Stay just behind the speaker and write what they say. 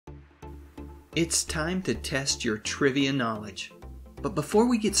It's time to test your trivia knowledge. But before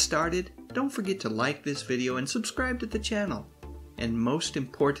we get started, don't forget to like this video and subscribe to the channel. And most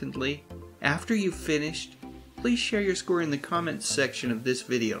importantly, after you've finished, please share your score in the comments section of this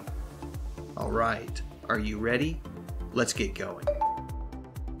video. Alright, are you ready? Let's get going.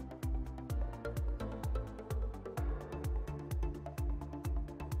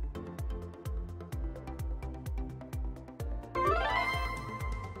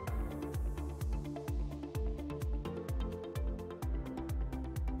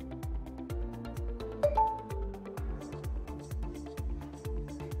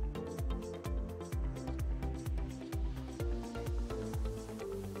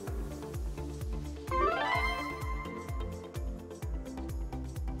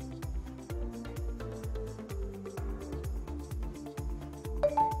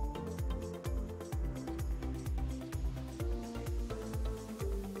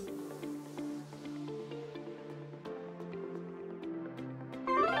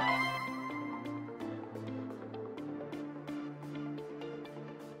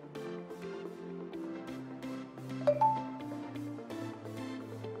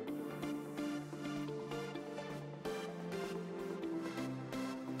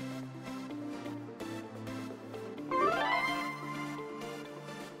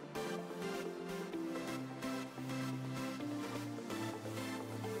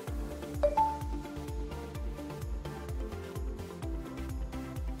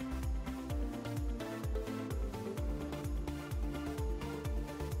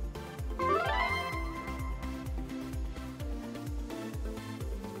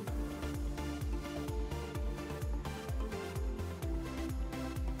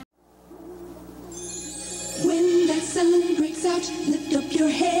 When that sun breaks out, lift up your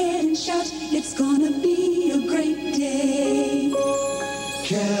head and shout, it's gonna be a great day.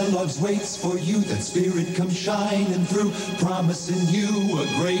 Kellogg's waits for you, that spirit comes shining through, promising you a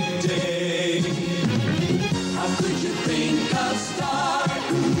great day. How could you think of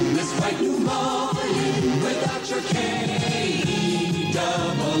starting this bright new morning without your K-double-L?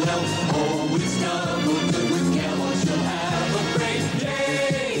 Oh, it's double good with Kellogg's, you'll have a great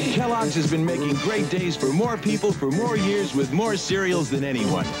day. Kellogg's has been making great days for more people for more years with more cereals than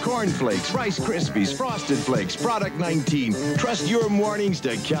anyone. Corn Flakes, Rice Krispies, Frosted Flakes, Product 19. Trust your mornings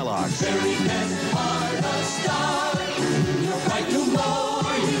to Kellogg's. Very best part of starting your bright new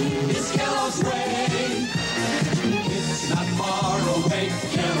morning is Kellogg's way. It's not far away.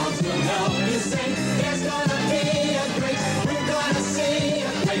 Kellogg's will help you say there's gonna be a great, we're gonna see a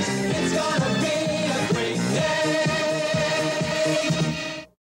great, it's gonna be a great day.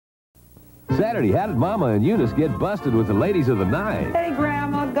 Saturday, how did Mama and Eunice get busted with the ladies of the night? Hey,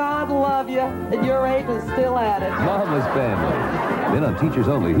 Grandma, God love you. At your age and still at it. Mama's family. Then on Teachers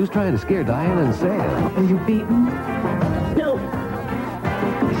Only, who's trying to scare Diana and Sam? Are you beaten? No.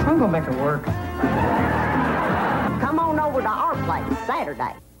 I'm gonna make it work. Come on over to our place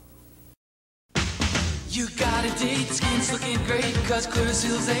Saturday. You got a date, skin's looking great, cause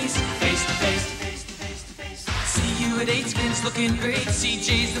Clearasil's ace. Face to face. See you at 8, skin's looking great,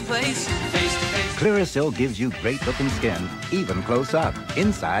 CJ's the place. Face to face. Clearasil gives you great-looking skin, even close up.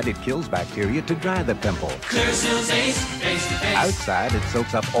 Inside, it kills bacteria to dry the pimple. Clearasil's ace. Face to face. Outside, it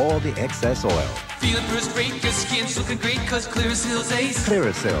soaks up all the excess oil. Feeling first rate, cause skin's looking great, cause Clearasil's ace.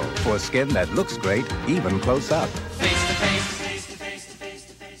 Clearasil, for skin that looks great, even close up. Face to face.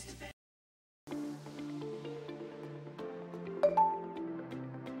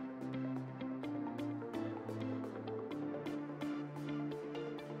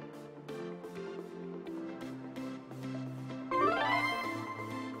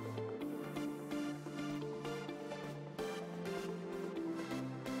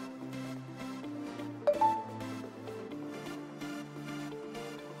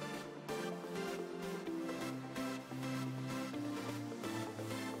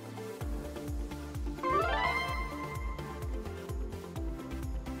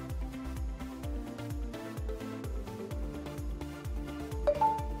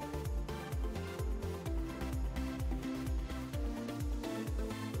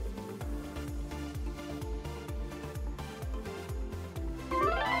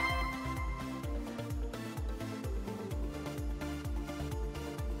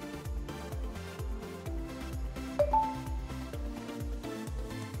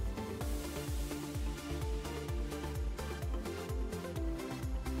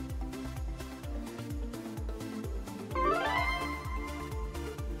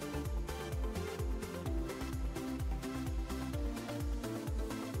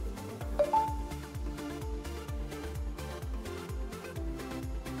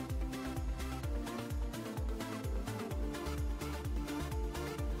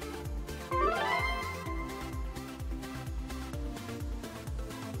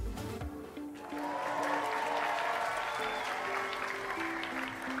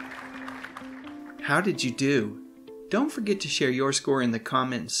 How did you do? Don't forget to share your score in the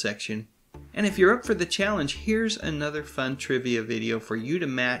comments section. And if you're up for the challenge, here's another fun trivia video for you to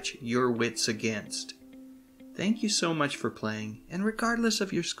match your wits against. Thank you so much for playing, and regardless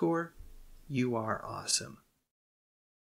of your score, you are awesome.